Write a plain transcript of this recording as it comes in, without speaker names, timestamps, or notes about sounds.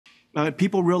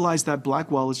People realize that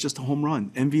Blackwell is just a home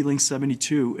run. NVLink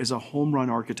 72 is a home run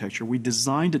architecture. We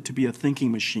designed it to be a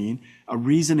thinking machine, a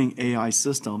reasoning AI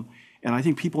system. And I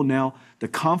think people now, the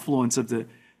confluence of the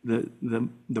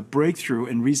breakthrough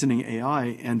in reasoning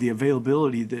AI and the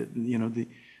availability,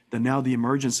 now the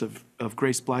emergence of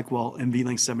Grace Blackwell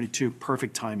NVLink 72,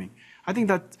 perfect timing. I think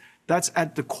that's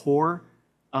at the core,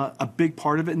 a big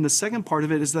part of it. And the second part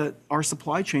of it is that our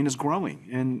supply chain is growing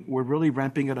and we're really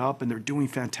ramping it up and they're doing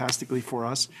fantastically for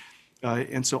us.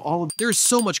 And so all of There's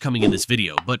so much coming in this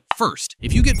video, but first,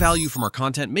 if you get value from our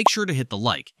content, make sure to hit the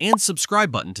like and subscribe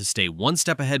button to stay one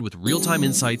step ahead with real-time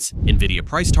insights, Nvidia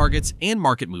price targets, and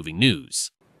market-moving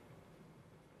news.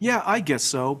 Yeah, I guess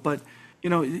so. But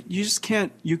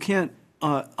you can't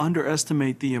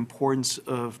underestimate the importance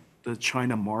of the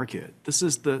China market. This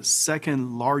is the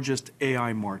second largest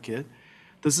AI market.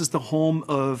 This is the home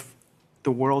of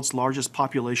the world's largest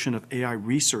population of AI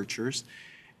researchers.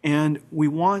 And we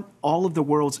want all of the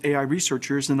world's AI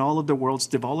researchers and all of the world's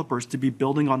developers to be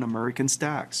building on American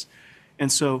stacks.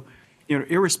 And so,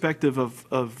 irrespective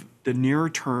of the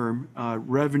near-term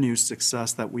revenue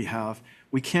success that we have,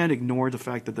 we can't ignore the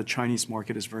fact that the Chinese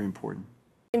market is very important.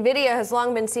 Nvidia has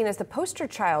long been seen as the poster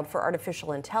child for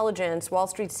artificial intelligence. Wall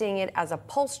Street's seeing it as a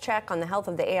pulse check on the health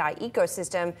of the AI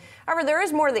ecosystem. However, there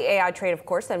is more to the AI trade, of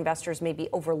course, that investors may be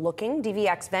overlooking.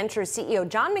 DVX Ventures CEO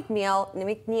John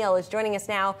McNeil is joining us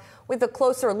now with a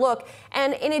closer look.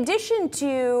 And in addition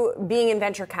to being in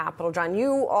venture capital, John,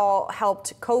 you all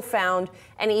helped co-found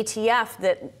an ETF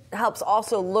that helps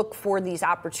also look for these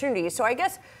opportunities. So I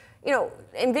guess,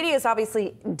 NVIDIA has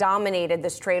obviously dominated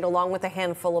this trade along with a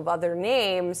handful of other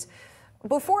names.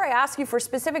 Before I ask you for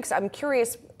specifics, I'm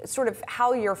curious sort of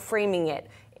how you're framing it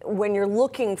when you're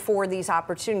looking for these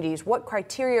opportunities. What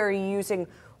criteria are you using?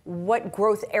 What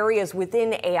growth areas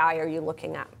within AI are you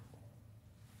looking at?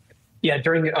 Yeah,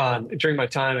 during my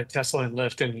time at Tesla and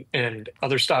Lyft and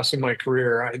other stops in my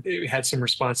career, I had some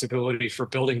responsibility for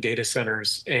building data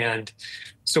centers. And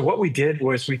so what we did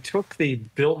was we took the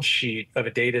build sheet of a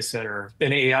data center,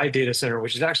 an AI data center,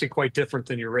 which is actually quite different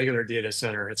than your regular data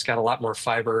center. It's got a lot more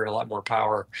fiber, a lot more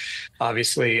power,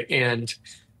 obviously. And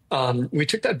we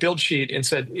took that build sheet and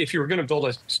said, if you were going to build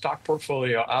a stock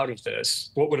portfolio out of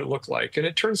this, what would it look like? And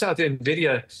it turns out that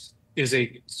NVIDIA is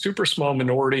a super small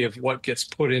minority of what gets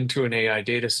put into an AI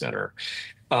data center.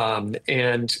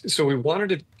 And so we wanted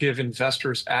to give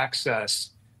investors access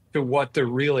to what the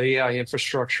real AI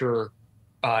infrastructure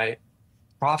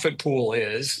profit pool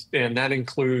is. And that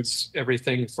includes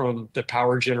everything from the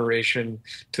power generation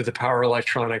to the power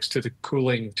electronics, to the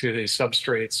cooling, to the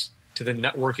substrates, to the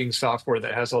networking software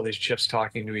that has all these chips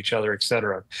talking to each other, et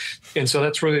cetera. And so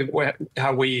that's really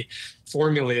how we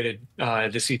formulated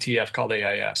this ETF called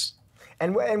AIS.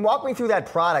 And walk me through that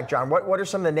product, John. What are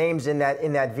some of the names in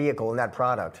that vehicle, in that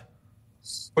product?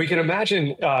 Well, you can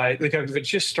imagine,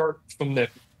 just start from the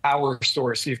power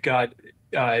source. You've got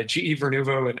GE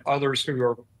Vernova and others who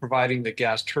are providing the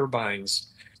gas turbines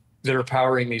that are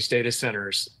powering these data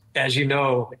centers. As you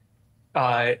know,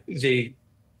 the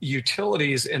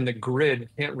utilities and the grid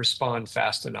can't respond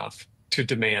fast enough to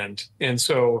demand. And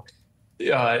so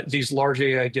these large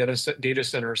AI data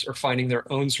centers are finding their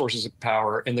own sources of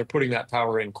power, and they're putting that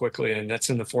power in quickly, and that's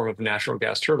in the form of natural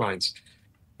gas turbines.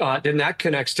 Then that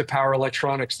connects to power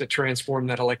electronics that transform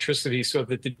that electricity so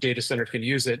that the data center can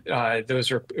use it. Those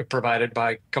are provided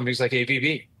by companies like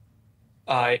ABB.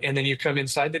 And then you come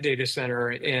inside the data center,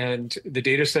 and the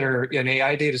data center, an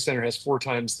AI data center, has 4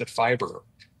 times the fiber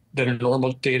that a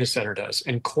normal data center does.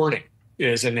 And Corning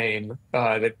is a name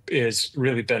that is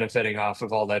really benefiting off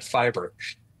of all that fiber.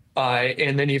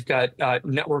 And then you've got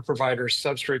network providers,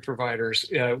 substrate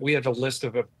providers. We have a list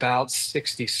of about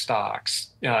 60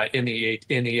 stocks in the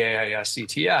AIS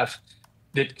ETF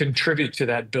that contribute to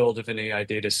that build of an AI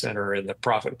data center and the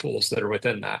profit pools that are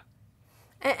within that.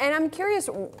 And I'm curious,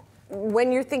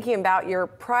 when you're thinking about your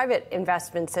private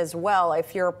investments as well,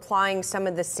 if you're applying some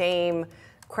of the same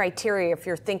criteria, if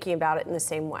you're thinking about it in the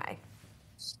same way.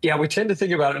 Yeah, we tend to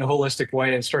think about it in a holistic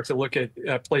way and start to look at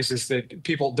places that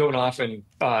people don't often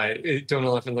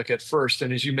look at first.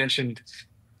 And as you mentioned,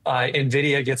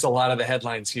 NVIDIA gets a lot of the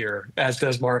headlines here, as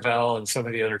does Marvell and some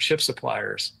of the other chip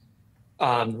suppliers.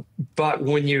 But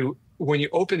when you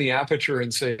open the aperture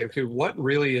and say, okay, what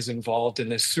really is involved in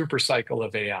this super cycle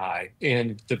of AI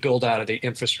and the build out of the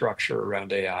infrastructure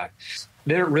around AI,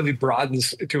 then it really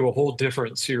broadens to a whole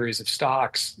different series of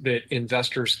stocks that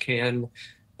investors can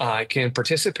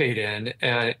participate in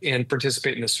and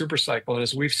participate in the super cycle. And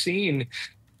as we've seen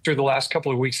through the last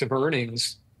couple of weeks of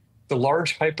earnings, the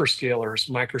large hyperscalers,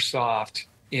 Microsoft,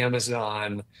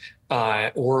 Amazon,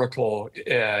 Oracle,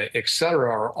 et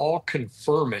cetera, are all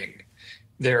confirming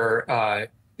their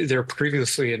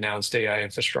previously announced AI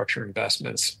infrastructure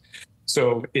investments.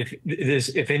 So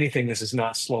if anything, this is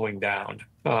not slowing down,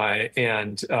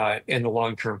 and the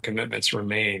long-term commitments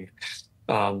remain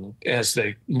as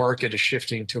the market is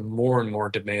shifting to more and more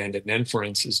demand and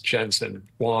inference, as Jensen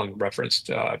Huang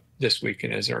referenced this week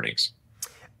in his earnings.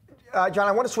 John,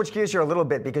 I want to switch gears here a little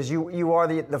bit because you are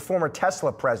the former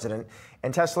Tesla president,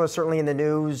 and Tesla is certainly in the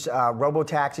news.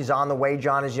 Robo-taxis on the way,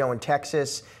 John, as you know, in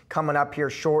Texas, coming up here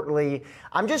shortly.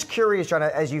 I'm just curious, John,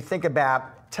 as you think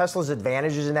about Tesla's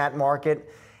advantages in that market,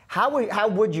 how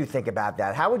would you think about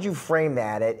that? How would you frame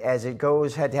that as it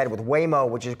goes head-to-head with Waymo,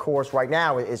 which, of course, right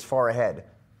now is far ahead?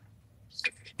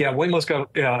 Yeah, Waymo's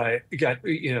got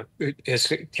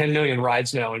has 10 million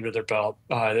rides now under their belt.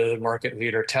 They're the market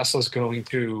leader. Tesla's going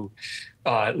to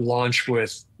launch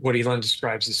with what Elon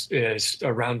describes as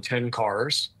around 10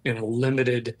 cars in a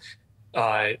limited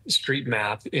street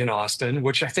map in Austin,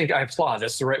 which I applaud.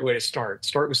 That's the right way to start.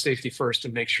 Start with safety first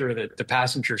and make sure that the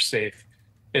passenger's safe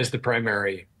is the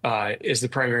primary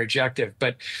objective.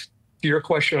 But to your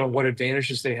question on what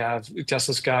advantages they have,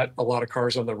 Tesla's got a lot of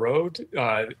cars on the road.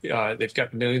 They've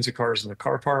got millions of cars in the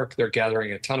car park. They're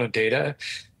gathering a ton of data.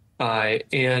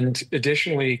 And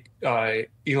additionally,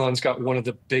 Elon's got one of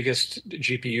the biggest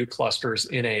GPU clusters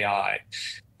in AI.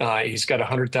 He's got a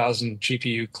 100,000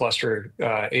 GPU cluster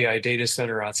AI data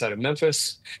center outside of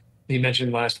Memphis. He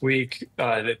mentioned last week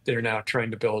that they're now trying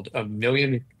to build a 1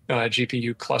 million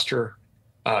GPU cluster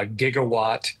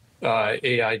gigawatt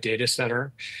AI data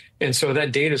center. And so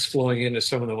that data is flowing into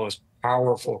some of the most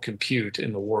powerful compute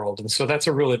in the world. And so that's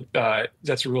a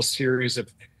real series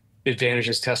of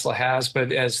advantages Tesla has.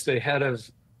 But as the head of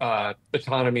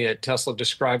autonomy at Tesla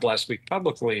described last week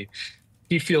publicly,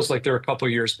 he feels like they're a couple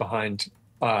of years behind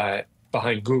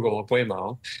Google,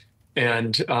 Waymo.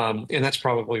 And that's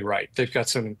probably right. They've got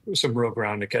some real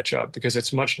ground to catch up because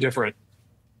it's much different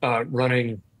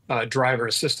running driver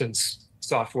assistance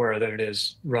software than it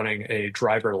is running a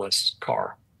driverless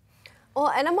car. Well,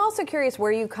 and I'm also curious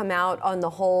where you come out on the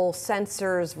whole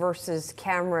sensors versus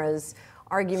cameras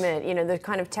argument, the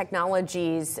kind of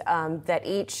technologies that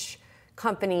each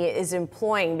company is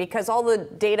employing, because all the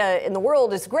data in the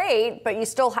world is great, but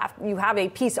you have a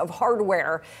piece of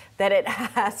hardware that it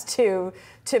has to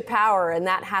power, and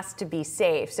that has to be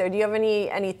safe. So do you have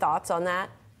any thoughts on that?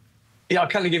 Yeah, I'll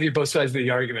kind of give you both sides of the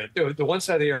argument. The one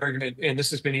side of the argument, and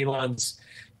this has been Elon's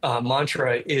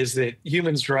mantra, is that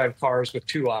humans drive cars with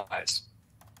 2 eyes.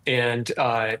 And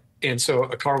so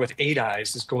a car with 8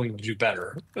 eyes is going to do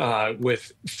better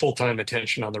with full-time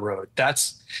attention on the road.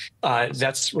 That's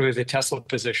really the Tesla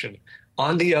position.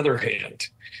 On the other hand,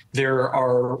 there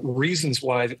are reasons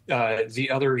why the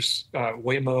others,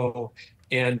 Waymo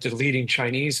and the leading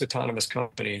Chinese autonomous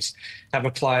companies, have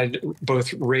applied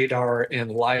both radar and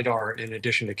LiDAR in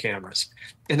addition to cameras.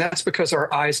 And that's because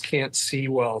our eyes can't see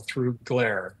well through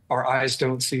glare. Our eyes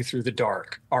don't see through the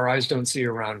dark. Our eyes don't see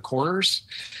around corners,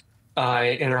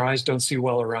 and our eyes don't see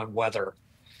well around weather.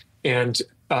 And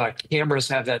cameras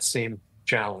have that same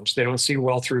challenge. They don't see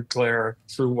well through glare,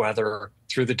 through weather,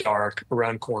 through the dark,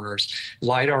 around corners.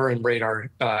 LiDAR and radar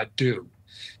do.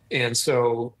 And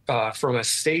so from a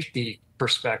safety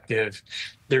perspective,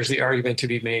 there's the argument to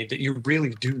be made that you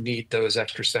really do need those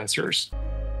extra sensors.